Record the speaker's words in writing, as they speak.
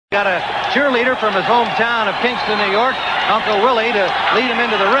Got a cheerleader from his hometown of Kingston, New York, Uncle Willie, to lead him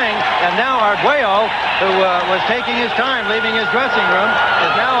into the ring. And now Arguello, who was taking his time leaving his dressing room,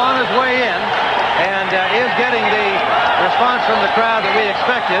 is now on his way in and is getting the response from the crowd that we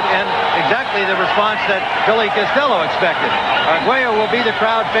expected, and exactly the response that Billy Costello expected. Arguello will be the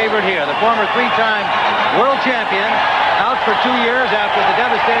crowd favorite here. The former three-time world champion, out for 2 years after the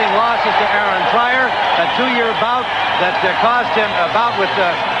devastating losses to Aaron Pryor, a 2-year bout that caused him a bout with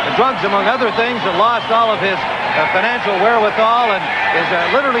drugs, among other things, and lost all of his financial wherewithal, and is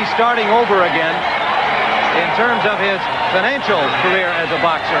literally starting over again in terms of his financial career as a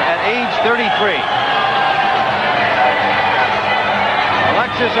boxer at age 33.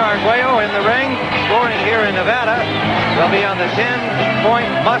 Alexis Arguello in the ring, scoring here in Nevada, will be on the 10-point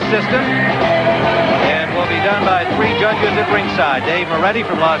must system, and will be done by 3 judges at ringside. Dave Moretti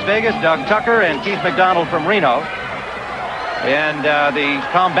from Las Vegas, Doug Tucker, and Keith McDonald from Reno. And the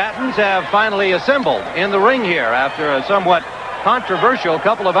combatants have finally assembled in the ring here after a somewhat controversial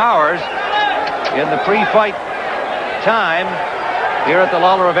couple of hours in the pre-fight time here at the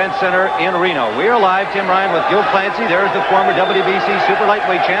Lawler Event Center in Reno. We are live, Tim Ryan with Gil Clancy. There's the former WBC super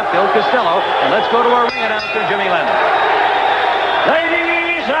lightweight champ, Bill Costello. And let's go to our ring announcer, Jimmy Lennon.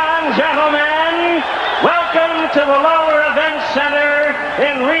 Ladies and gentlemen, welcome to the Lawler Event Center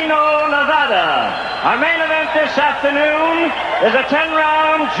in Reno, Nevada. Our main event this afternoon is a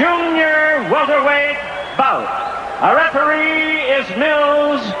 10-round junior welterweight bout. Our referee is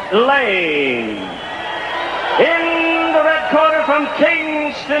Mills Lane. In the red corner from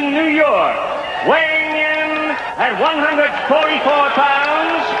Kingston, New York, weighing in at 144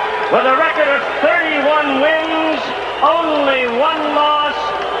 pounds, with a record of 31 wins, only 1 loss,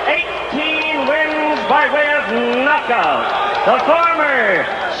 18 wins by way of knockout. The former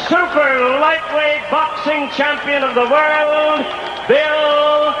super lightweight boxing champion of the world,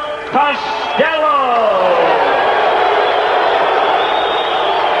 Bill Costello.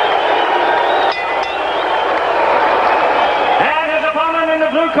 In the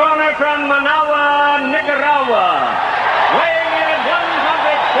blue corner from Managua, Nicaragua, weighing in at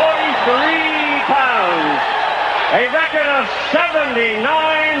 143 pounds, a record of 79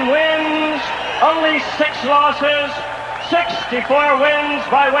 wins, only 6 losses, 64 wins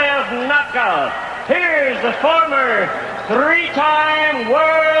by way of knockout. Here's the former 3-time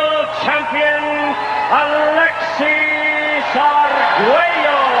world champion, Alexis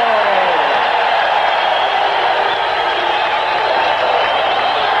Arguello.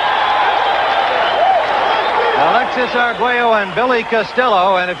 Alexis Arguello and Billy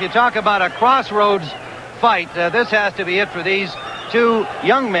Costello, and if you talk about a crossroads fight, this has to be it for these 2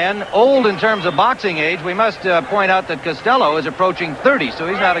 young men, old in terms of boxing age. We must point out that Costello is approaching 30, so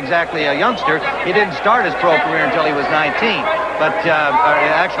he's not exactly a youngster. He didn't start his pro career until he was 19, but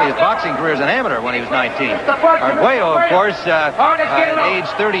actually his boxing career as an amateur when he was 19. Arguello, of course, at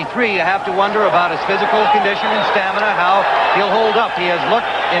age 33, you have to wonder about his physical condition and stamina, how he'll hold up. He has looked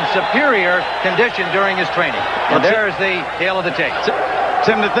in superior condition during his training. And there's the tale of the tape.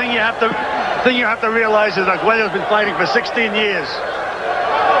 Tim, the thing you have to realize is Arguello's been fighting for 16 years.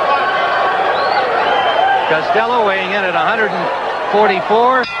 Costello weighing in at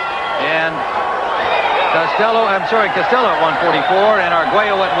 144, and Costello at 144, and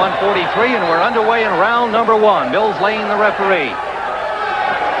Arguello at 143, and we're underway in round number 1. Mills Lane, the referee.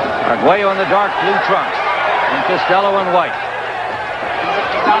 Arguello in the dark blue trunks, and Costello in white.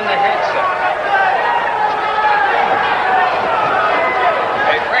 He's on the headset.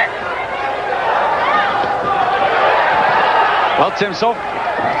 Hey, Frank. Well, Tim, so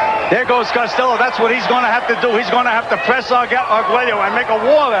there goes Costello. That's what he's going to have to do. He's going to have to press Arguello and make a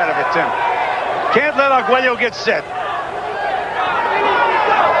war out of it, Tim. Can't let Arguello get set.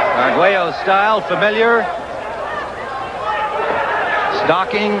 Arguello's style, familiar.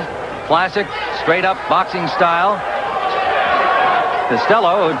 Stalking, classic, straight-up boxing style.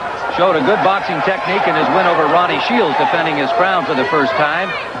 Costello showed a good boxing technique in his win over Ronnie Shields, defending his crown for the first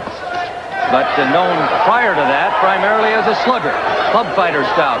time. But known prior to that primarily as a slugger, club fighter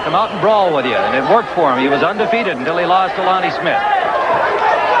style. Come out and brawl with you, and it worked for him. He was undefeated until he lost to Lonnie Smith.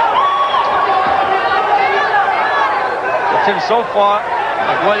 Tim, so far,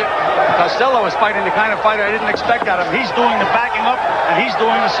 Costello is fighting the kind of fighter I didn't expect out of him. He's doing the backing up, and he's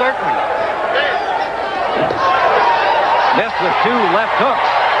doing the circling. Missed with 2 left hooks.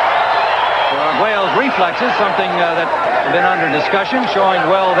 For Arguello's reflexes, something that had been under discussion, showing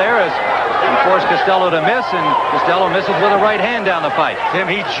well there as he forced Costello to miss, and Costello misses with a right hand down the fight. Tim,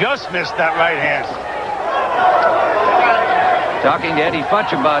 he just missed that right hand. Talking to Eddie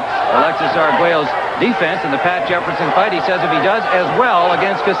Futch about Alexis Arguello's defense in the Pat Jefferson fight. He says if he does as well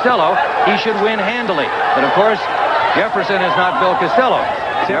against Costello, he should win handily. But of course, Jefferson is not Bill Costello.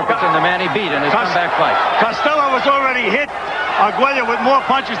 Jefferson, the man he beat in his comeback fight. Costello was already hit Arguello with more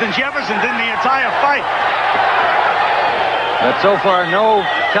punches than Jefferson did in the entire fight. But so far, no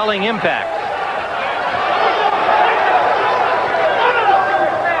telling impact.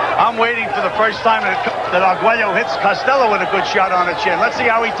 I'm waiting for the first time that Arguello hits Costello with a good shot on the chin. Let's see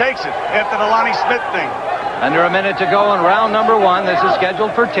how he takes it after the Lonnie Smith thing. Under a minute to go in round number 1. This is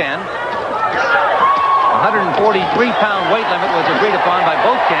scheduled for 10. 143-pound weight limit was agreed upon by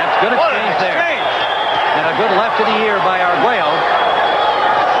both camps. Good exchange there. And a good left to the ear by Arguello.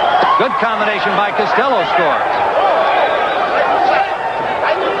 Good combination by Costello scores.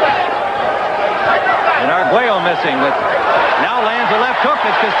 And Arguello missing with now lands a left hook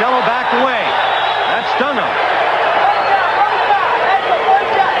as Costello backed away. That stung him.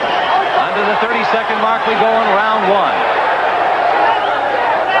 Under the 30-second mark we go in round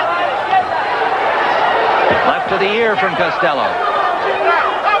 1. Left to the ear from Costello.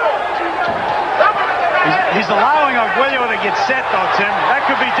 He's allowing Arguello to get set, though, Tim. That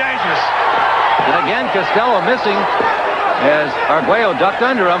could be dangerous. And again, Costello missing as Arguello ducked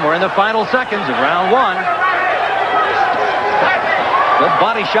under him. We're in the final seconds of round 1. Good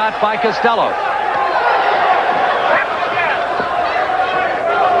body shot by Costello.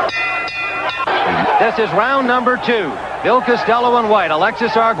 This is round number 2. Bill Costello in white,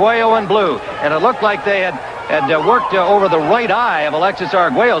 Alexis Arguello in blue. And it looked like they had worked over the right eye of Alexis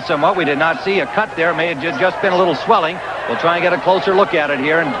Arguello somewhat. We did not see a cut there. It may have just been a little swelling. We'll try and get a closer look at it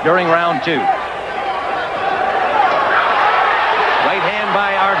here during round 2. Right hand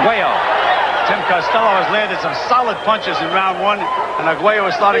by Arguello. Tim, Costello has landed some solid punches in round 1, and Arguello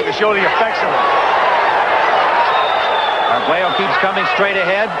is starting to show the effects of them. Arguello keeps coming straight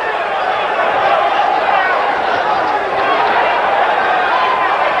ahead.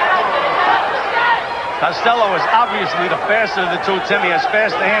 Costello is obviously the faster of the two, Tim. He has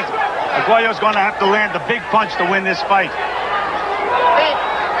faster hands. Arguello's going to have to land the big punch to win this fight.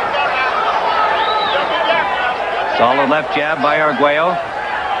 Solid left jab by Arguello.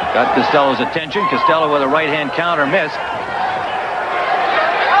 Got Costello's attention. Costello with a right-hand counter missed.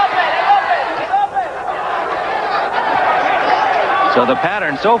 So the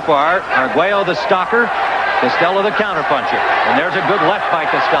pattern so far, Arguello the stalker, Costello the counterpuncher. And there's a good left by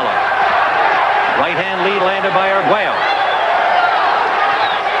Costello. Right-hand lead landed by Arguello.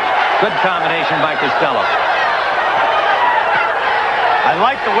 Good combination by Costello. I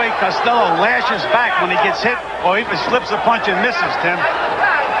like the way Costello lashes back when he gets hit, or even slips a punch and misses, Tim.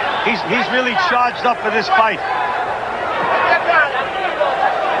 He's really charged up for this fight.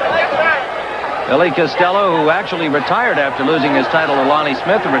 Billy Costello, who actually retired after losing his title to Lonnie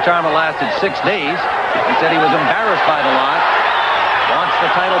Smith. The retirement lasted 6 days. He said he was embarrassed by the loss. Wants the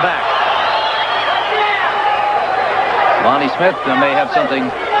title back. Lonnie Smith may have something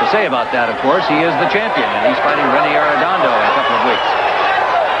to say about that, of course. He is the champion, and he's fighting Renny Arredondo in a couple of weeks.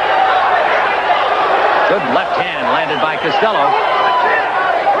 Good left hand landed by Costello.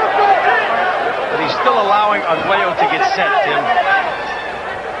 But he's still allowing Arguello to get set, Tim.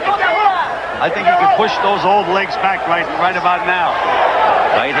 I think he can push those old legs back right about now.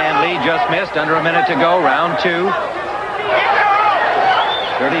 Right hand lead just missed. Under a minute to go. Round 2.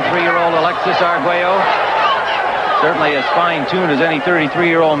 33-year-old Alexis Arguello. Certainly as fine-tuned as any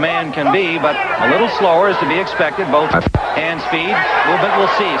 33-year-old man can be, but a little slower is to be expected. Both hand speed, movement, we'll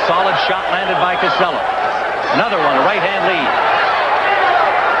see. Solid shot landed by Costello. Another one, a right-hand lead.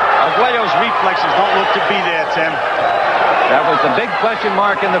 Arguello's reflexes don't look to be there, Tim. That was the big question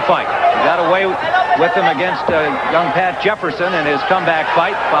mark in the fight. He got away with him against young Pat Jefferson in his comeback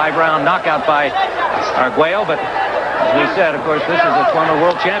fight. 5-round knockout by Arguello, but as we said, of course, this is a former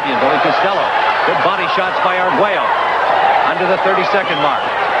world champion, Billy Costello. Good body shots by Arguello under the 30-second mark.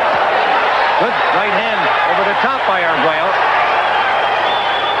 Good right hand over the top by Arguello.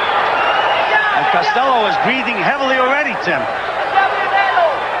 And Costello is breathing heavily already, Tim.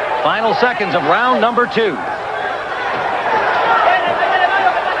 Final seconds of round number 2.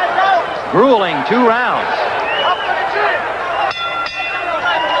 Grueling 2 rounds.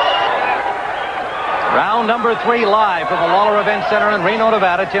 Round number 3 live from the Lawler Event Center in Reno,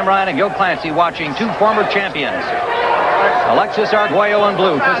 Nevada. Tim Ryan and Gil Clancy watching 2 former champions. Alexis Arguello in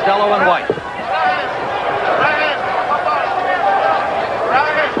blue, Costello in white.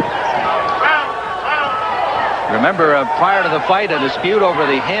 Remember, prior to the fight, a dispute over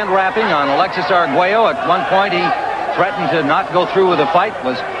the hand wrapping on Alexis Arguello. At one point, he threatened to not go through with the fight,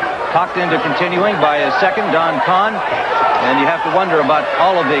 was talked into continuing by his second, Don Kahn. And you have to wonder about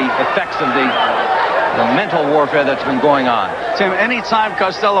all of the effects of the the mental warfare that's been going on. Tim, anytime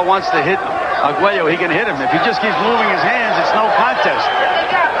Costello wants to hit Arguello, he can hit him. If he just keeps moving his hands, it's no contest.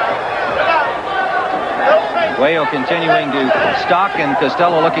 Arguello continuing to stalk, and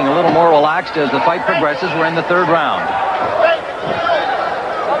Costello looking a little more relaxed as the fight progresses. We're in the third round.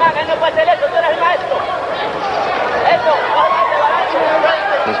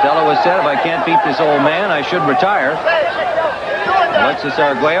 Costello has said, if I can't beat this old man, I should retire. Alexis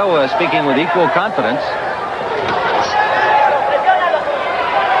Arguello speaking with equal confidence.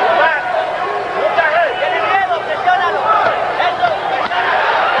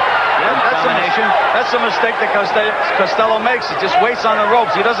 That's a mistake that Costello makes. He just waits on the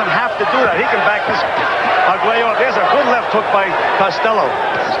ropes. He doesn't have to do that. He can back this Arguello up. There's a good left hook by Costello.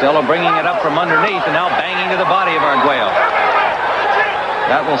 Costello bringing it up from underneath and now banging to the body of Arguello.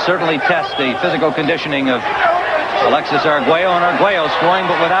 That will certainly test the physical conditioning of Alexis Arguello, and Arguello's throwing,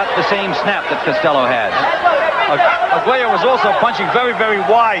 but without the same snap that Costello had. Arguello was also punching very, very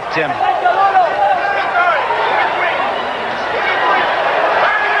wide, Tim.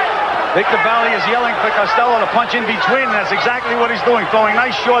 Victor Valley is yelling for Costello to punch in between, and that's exactly what he's doing, throwing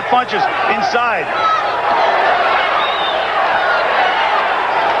nice short punches inside.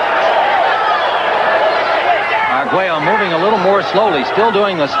 Arguello moving a little more slowly, still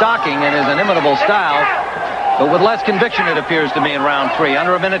doing the stalking in his inimitable style, but with less conviction, it appears to me, in round 3.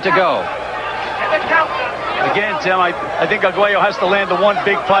 Under a minute to go. Again, Tim, I think Arguello has to land the one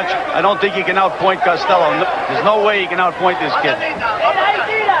big punch. I don't think he can outpoint Costello. There's no way he can outpoint this kid.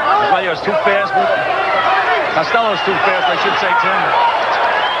 Arguello's too fast. Costello's too fast, I should say, Tim.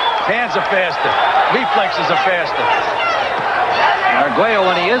 His hands are faster. Reflexes are faster. Arguello,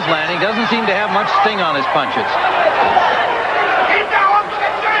 when he is landing, doesn't seem to have much sting on his punches.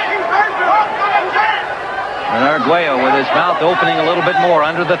 And Arguello with his mouth opening a little bit more.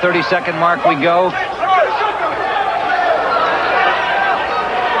 Under the 30-second mark we go.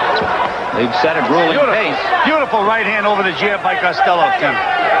 They've set a grueling pace. Beautiful right hand over the jab by Costello, Tim.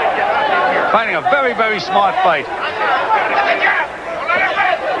 Fighting a very, very smart fight.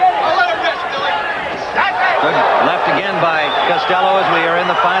 Good left again by Costello as we are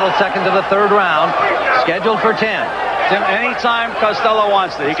in the final seconds of the third round. Scheduled for 10. Tim, anytime Costello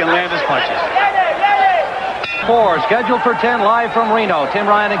wants to, he can land his punches. 4, scheduled for 10, live from Reno. Tim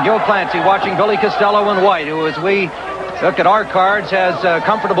Ryan and Gil Clancy watching Billy Costello in white, who, as we look at our cards, has a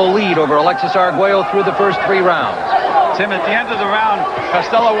comfortable lead over Alexis Arguello through the first 3 rounds. Tim, at the end of the round,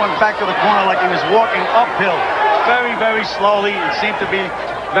 Costello went back to the corner like he was walking uphill. Very, very slowly. He seemed to be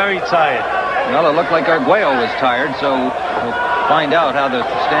very tired. Well, it looked like Arguello was tired, so we'll find out how the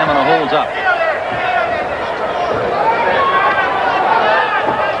stamina holds up.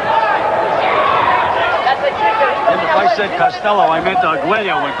 If I said Costello, I meant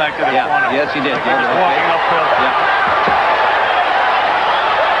Arguello went back to the corner. Yes, he did. Like he was walking uphill. Yeah.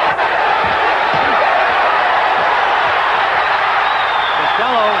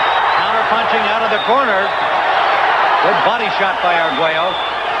 Costello counter-punching out of the corner. Good body shot by Arguello.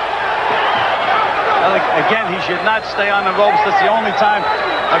 Well, again, he should not stay on the ropes. That's the only time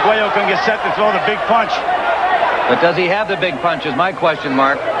Arguello can get set to throw the big punch. But does he have the big punch is my question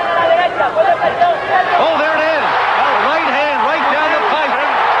mark. Oh, there it is. Right hand, right down the pipe.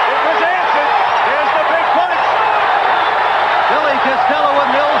 It was answered. There's the big punch. Billy Costello with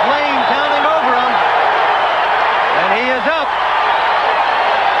Mills Lane counting over him. And he is up.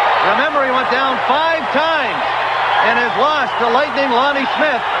 Remember, he went down 5 times in his loss to Lightning Lonnie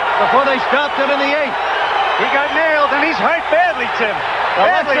Smith before they stopped it in the 8th. He got nailed, and he's hurt badly, Tim.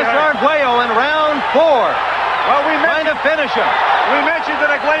 Alexis Arguello in round 4. Well, trying to finish him. We mentioned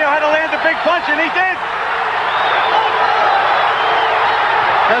that Arguello had to land the big punch, and he did.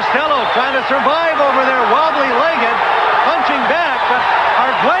 Costello trying to survive over there, wobbly-legged, punching back, but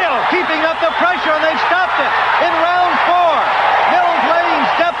Arguello keeping up the pressure, and they've stopped it in round 4. Mills Lane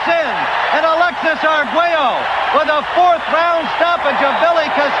steps in, and Alexis Arguello with a 4th round stoppage of Billy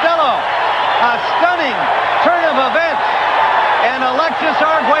Costello. A stunning turn of events, and Alexis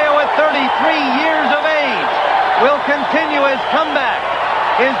Arguello at 33 years of age will continue his comeback,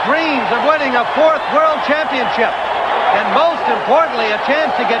 his dreams of winning a 4th world championship, and most importantly, a chance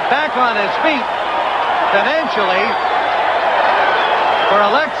to get back on his feet financially. For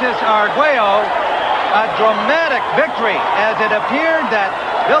Alexis Arguello, a dramatic victory, as it appeared that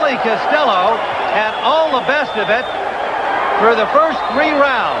Billy Costello had all the best of it for the first 3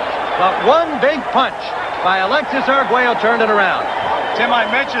 rounds, but one big punch by Alexis Arguello turned it around. Tim, I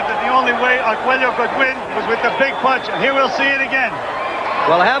mentioned that the only way Arguello could win was with the big punch, and here we'll see it again.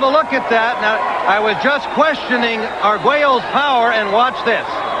 Well, have a look at that. Now, I was just questioning Arguello's power, and watch this.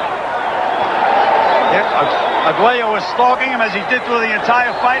 Arguello was stalking him as he did through the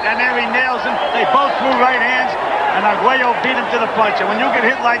entire fight, and there he nails him. They both threw right hands, and Arguello beat him to the punch. And when you get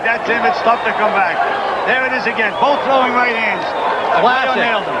hit like that, Tim, it's tough to come back. There it is again, both throwing right hands. Arguello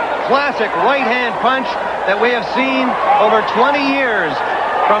nailed him. Classic right hand punch that we have seen over 20 years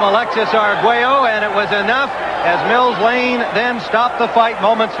from Alexis Arguello, and it was enough as Mills Lane then stopped the fight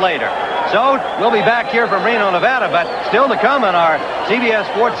moments later. So we'll be back here from Reno, Nevada, but still to come on our CBS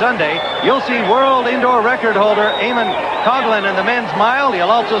Sports Sunday, you'll see world indoor record holder Eamon Coughlin in the men's mile.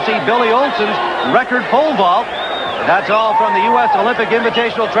 You'll also see Billy Olson's record pole vault. That's all from the U.S. Olympic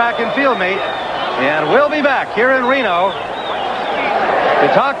Invitational Track and Field Meet. And we'll be back here in Reno to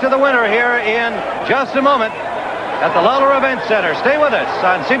talk to the winner here in just a moment at the Lawler Event Center. Stay with us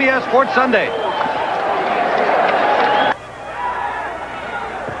on CBS Sports Sunday.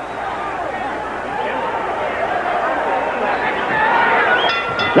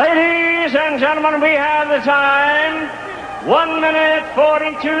 Ladies and gentlemen, we have the time. 1 minute,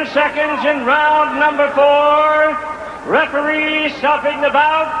 42 seconds in round number 4. Referee stopping the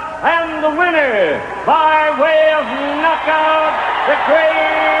bout, and the winner by way of knockout, the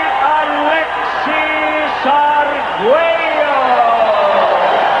great Alexis Arguello.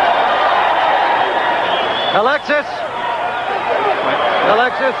 Alexis.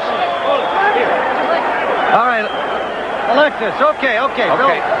 All right. Alexis, okay.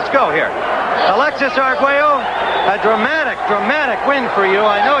 Let's go here. Alexis Arguello, a dramatic win for you.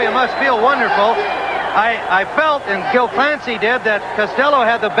 I know you must feel wonderful. I felt, and Gil Clancy did, that Costello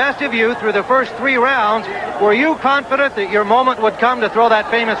had the best of you through the first 3 rounds. Were you confident that your moment would come to throw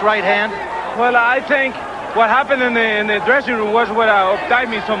that famous right hand? Well, I think what happened in the dressing room was what uptight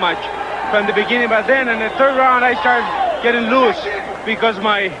me so much from the beginning. But then in the 3rd round, I started getting loose because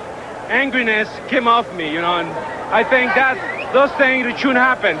my angriness came off me, you know. And I think that those things shouldn't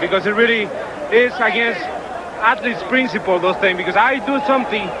happen because it really is against athlete's principle, those things. Because I do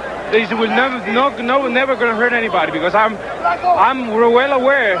something that will never going to hurt anybody, because I'm well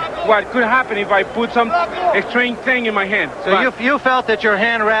aware what could happen if I put some extreme thing in my hand. So you felt that your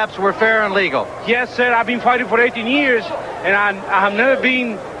hand wraps were fair and legal? Yes, sir. I've been fighting for 18 years, and I have never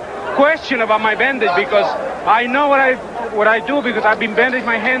been questioned about my bandage, because I know what I do, because I've been bandaging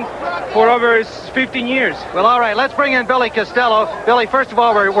my hand for over 15 years. Well, all right, let's bring in Billy Costello. Billy, first of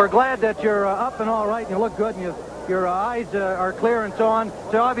all, we're glad that you're up and all right, and you look good, and your eyes are clear and so on.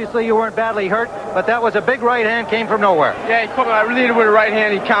 So obviously you weren't badly hurt, but that was a big right hand, came from nowhere. Yeah, he caught me. I really did with a right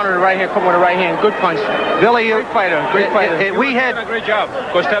hand. He countered the right hand, caught me with a right hand. Good punch. Billy, great fighter. We had a great job.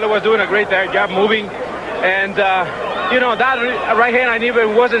 Costello was doing a great job moving, and that right hand I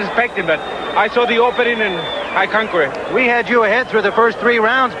wasn't expecting, but I saw the opening and I conquered it. We had you ahead through the first 3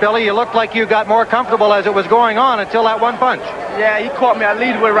 rounds, Billy. You looked like you got more comfortable as it was going on until that one punch. Yeah, he caught me. I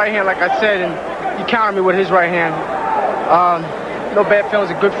lead with right hand, like I said, and he countered me with his right hand. No bad feelings.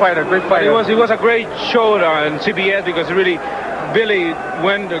 A good fighter, great fighter. It was a great show on CBS, because Billy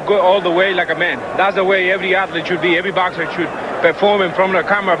went all the way like a man. That's the way every athlete should be. Every boxer should perform in front of the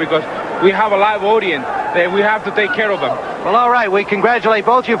camera, because we have a live audience that we have to take care of them. Well, all right. We congratulate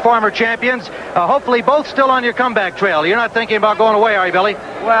both you former champions. Hopefully both still on your comeback trail. You're not thinking about going away, are you, Billy?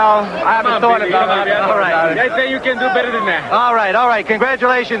 Well, I haven't thought about it. All right. I think you can do better than that. All right.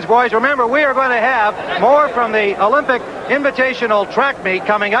 Congratulations, boys. Remember, we are going to have more from the Olympic Invitational Track Meet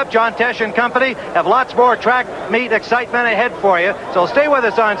coming up. John Tesh and company have lots more track meet excitement ahead for you. So stay with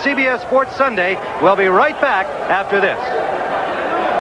us on CBS Sports Sunday. We'll be right back after this.